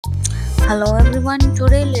Hello everyone,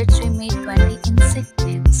 today let's meet 20 insect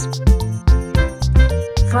names.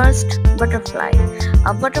 First, butterfly.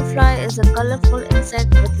 A butterfly is a colorful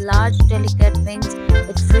insect with large delicate wings.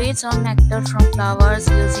 It feeds on nectar from flowers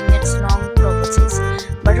using its long proboscis.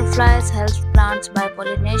 Butterflies help plants by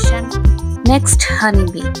pollination. Next,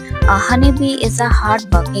 honeybee. A honeybee is a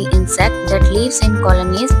hard-working insect that lives in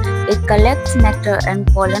colonies. It collects nectar and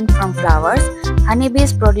pollen from flowers.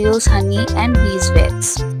 Honeybees produce honey and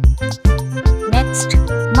beeswax. Next,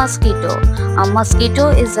 mosquito. A mosquito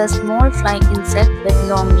is a small flying insect with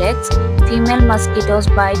long legs. Female mosquitoes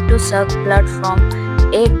bite to suck blood from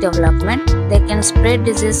egg development. They can spread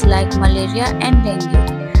disease like malaria and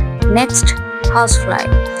dengue. Next, housefly.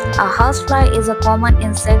 A housefly is a common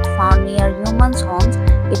insect found near humans' homes.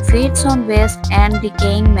 It feeds on waste and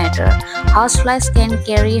decaying matter. Houseflies can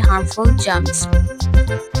carry harmful germs.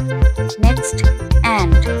 Next,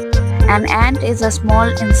 ant. An ant is a small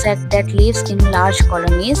insect that lives in large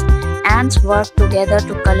colonies. Ants work together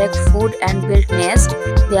to collect food and build nests.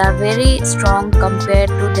 They are very strong compared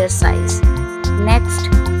to their size. Next,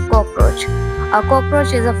 cockroach. A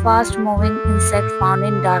cockroach is a fast-moving insect found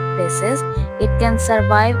in dark places. It can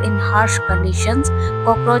survive in harsh conditions.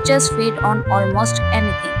 Cockroaches feed on almost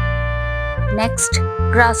anything. Next,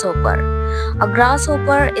 grasshopper. A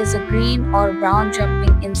grasshopper is a green or brown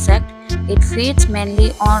jumping insect. It feeds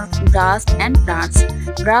mainly on grass and plants.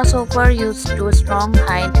 Grasshopper use two strong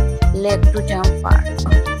hind legs to jump far.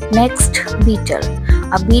 Next, beetle.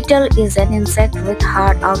 A beetle is an insect with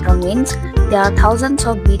hard outer wings. There are thousands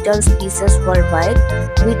of beetle species worldwide.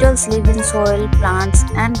 Beetles live in soil, plants,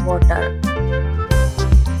 and water.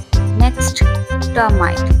 Next,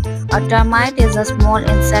 termite. A termite is a small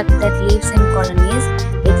insect that lives in colonies.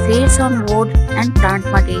 It feeds on wood and plant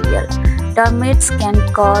material. Termites can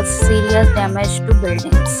cause serious damage to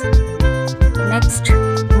buildings. Next,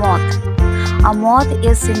 moth. A moth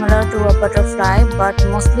is similar to a butterfly but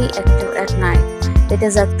mostly active at night. It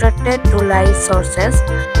is attracted to light sources.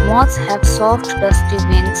 Moths have soft, dusty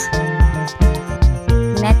wings.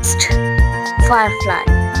 Next, firefly.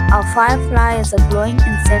 A firefly is a glowing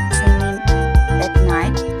insect seen at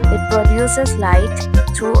night. It produces light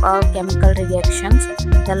through chemical reactions.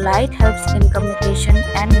 The light helps in communication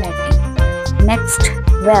and mating. Next,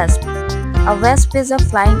 wasp. A wasp is a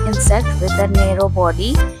flying insect with a narrow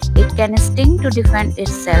body. It can sting to defend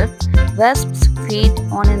itself. Wasps feed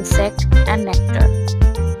on insect and nectar.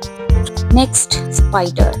 Next,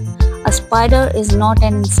 spider. A spider is not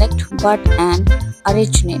an insect but an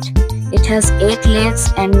arachnid. It has 8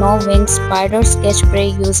 legs and no wings. Spiders catch prey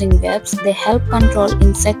using webs. They help control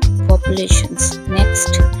insect populations.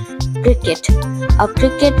 Next, cricket. A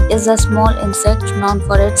cricket is a small insect known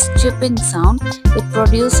for its chirping sound. It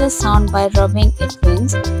produces sound by rubbing its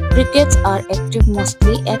wings. Crickets are active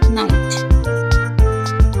mostly at night.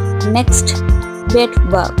 Next,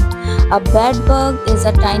 bedbug. A bedbug is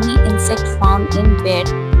a tiny insect found in bed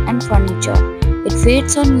and furniture. It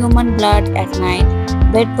feeds on human blood at night.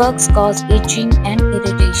 Bedbugs cause itching and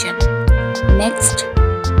irritation. Next,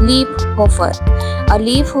 leafhopper. A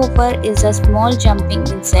leafhopper is a small jumping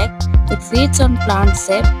insect. It feeds on plant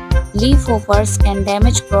sap. Leafhoppers can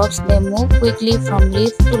damage crops. They move quickly from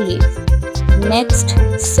leaf to leaf. Next,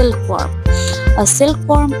 silkworm. A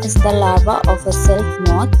silkworm is the larva of a silk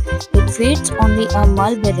moth. It feeds only on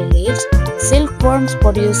mulberry leaves. Silkworms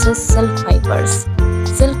produces silk fibers.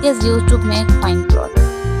 Silk is used to make fine cloth.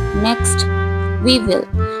 Next, weevil.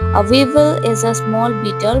 A weevil is a small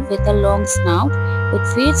beetle with a long snout. It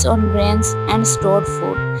feeds on grains and stored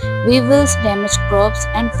food. Weevils damage crops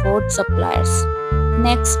and food supplies.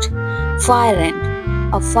 Next, fire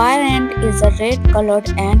ant. A fire ant is a red-colored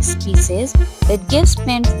ant species. It gives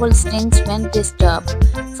painful stings when disturbed.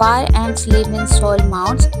 Fire ants live in soil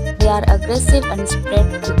mounds. They are aggressive and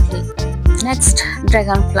spread quickly. Next,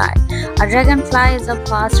 dragonfly. A dragonfly is a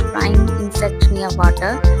fast-flying insect near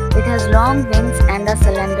water. It has long wings and a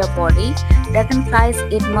slender body. Dragonflies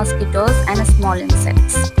eat mosquitoes and small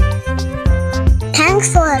insects.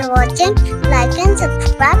 Thanks for watching. Like and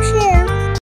subscribe, share.